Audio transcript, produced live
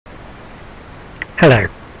Hello,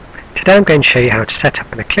 today I'm going to show you how to set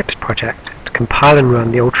up an Eclipse project to compile and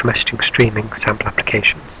run the ultra-messaging streaming sample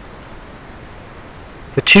applications.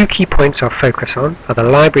 The two key points I'll focus on are the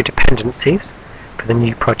library dependencies for the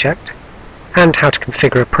new project and how to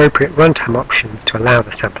configure appropriate runtime options to allow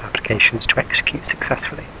the sample applications to execute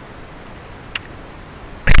successfully.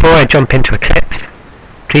 Before I jump into Eclipse,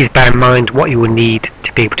 please bear in mind what you will need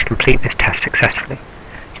to be able to complete this test successfully.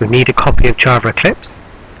 You'll need a copy of Java Eclipse.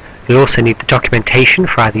 You'll also need the documentation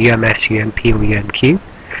for either UMS, UMP or UMQ,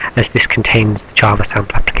 as this contains the Java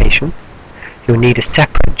sample application. You'll need a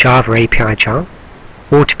separate Java API jar,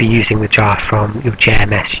 or to be using the jar from your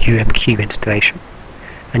JMS UMQ installation.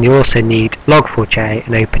 And you'll also need log4j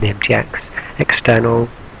and OpenMDX external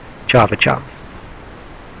Java jars.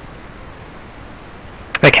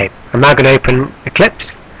 Okay, I'm now going to open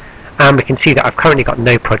Eclipse, and we can see that I've currently got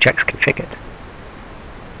no projects configured.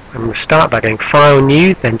 I'm going to start by going File,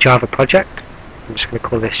 New, then Java Project. I'm just going to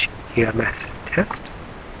call this UMS Test.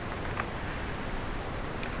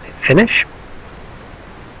 Hit Finish.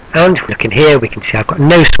 And if we look in here, we can see I've got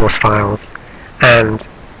no source files and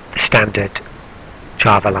the standard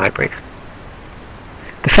Java libraries.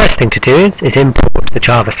 The first thing to do is import the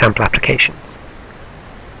Java sample applications.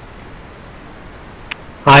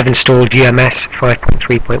 I've installed UMS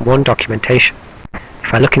 5.3.1 documentation.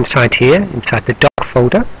 If I look inside here, inside the doc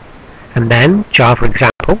folder, and then Java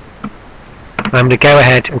example, I'm going to go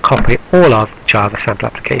ahead and copy all of the Java sample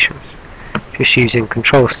applications, just using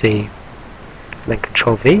Control-C and then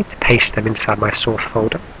Control-V to paste them inside my source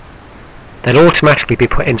folder. They'll automatically be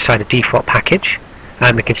put inside a default package,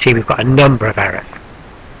 and we can see we've got a number of errors.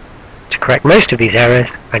 To correct most of these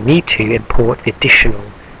errors, I need to import the additional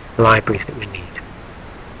libraries that we need.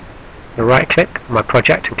 I'm going to right click on my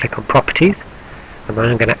project and click on Properties, and then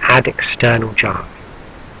I'm going to add external jars.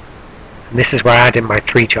 And this is where I add in my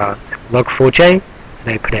three jars, log4j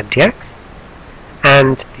and OpenMDX,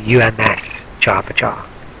 and the UMS Java jar.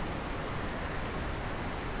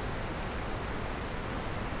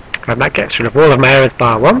 And that gets rid of all of my errors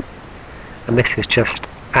bar one, and this is just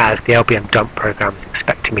as the LBM dump program is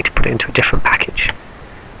expecting me to put it into a different package.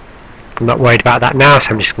 I'm not worried about that now,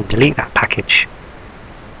 so I'm just going to delete that package,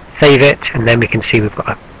 save it, and then we can see we've got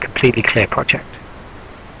a completely clear project.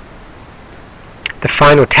 The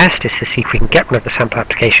final test is to see if we can get one of the sample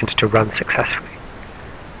applications to run successfully.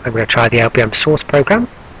 I'm going to try the LBM source program.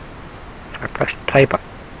 If I press the play button,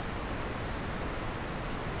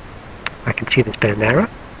 I can see there's been an error.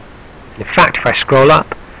 And in fact, if I scroll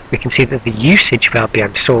up, we can see that the usage of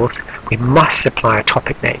LBM source, we must supply a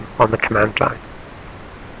topic name on the command line.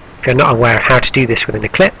 If you're not aware of how to do this within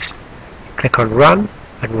Eclipse, click on Run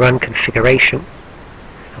and Run Configuration,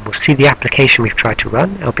 and we'll see the application we've tried to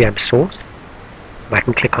run, LBM source. I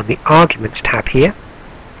can click on the Arguments tab here,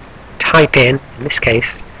 type in this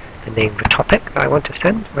case, the name of the topic that I want to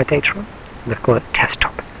send my data on, and I'll call it Test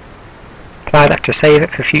Topic. Apply that to save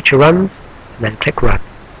it for future runs, and then click Run.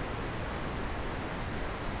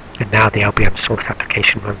 And now the LBM source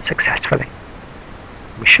application runs successfully.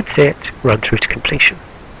 We should see it run through to completion.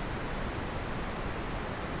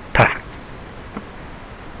 Perfect.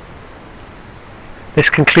 This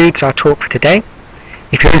concludes our talk for today.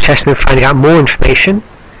 If you're interested in finding out more information,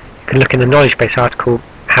 you can look in the knowledge base article,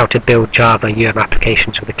 How to Build Java UM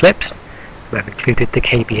Applications with Eclipse. And I've included the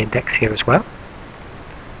KB index here as well.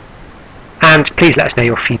 And please let us know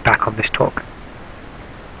your feedback on this talk.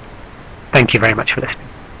 Thank you very much for listening.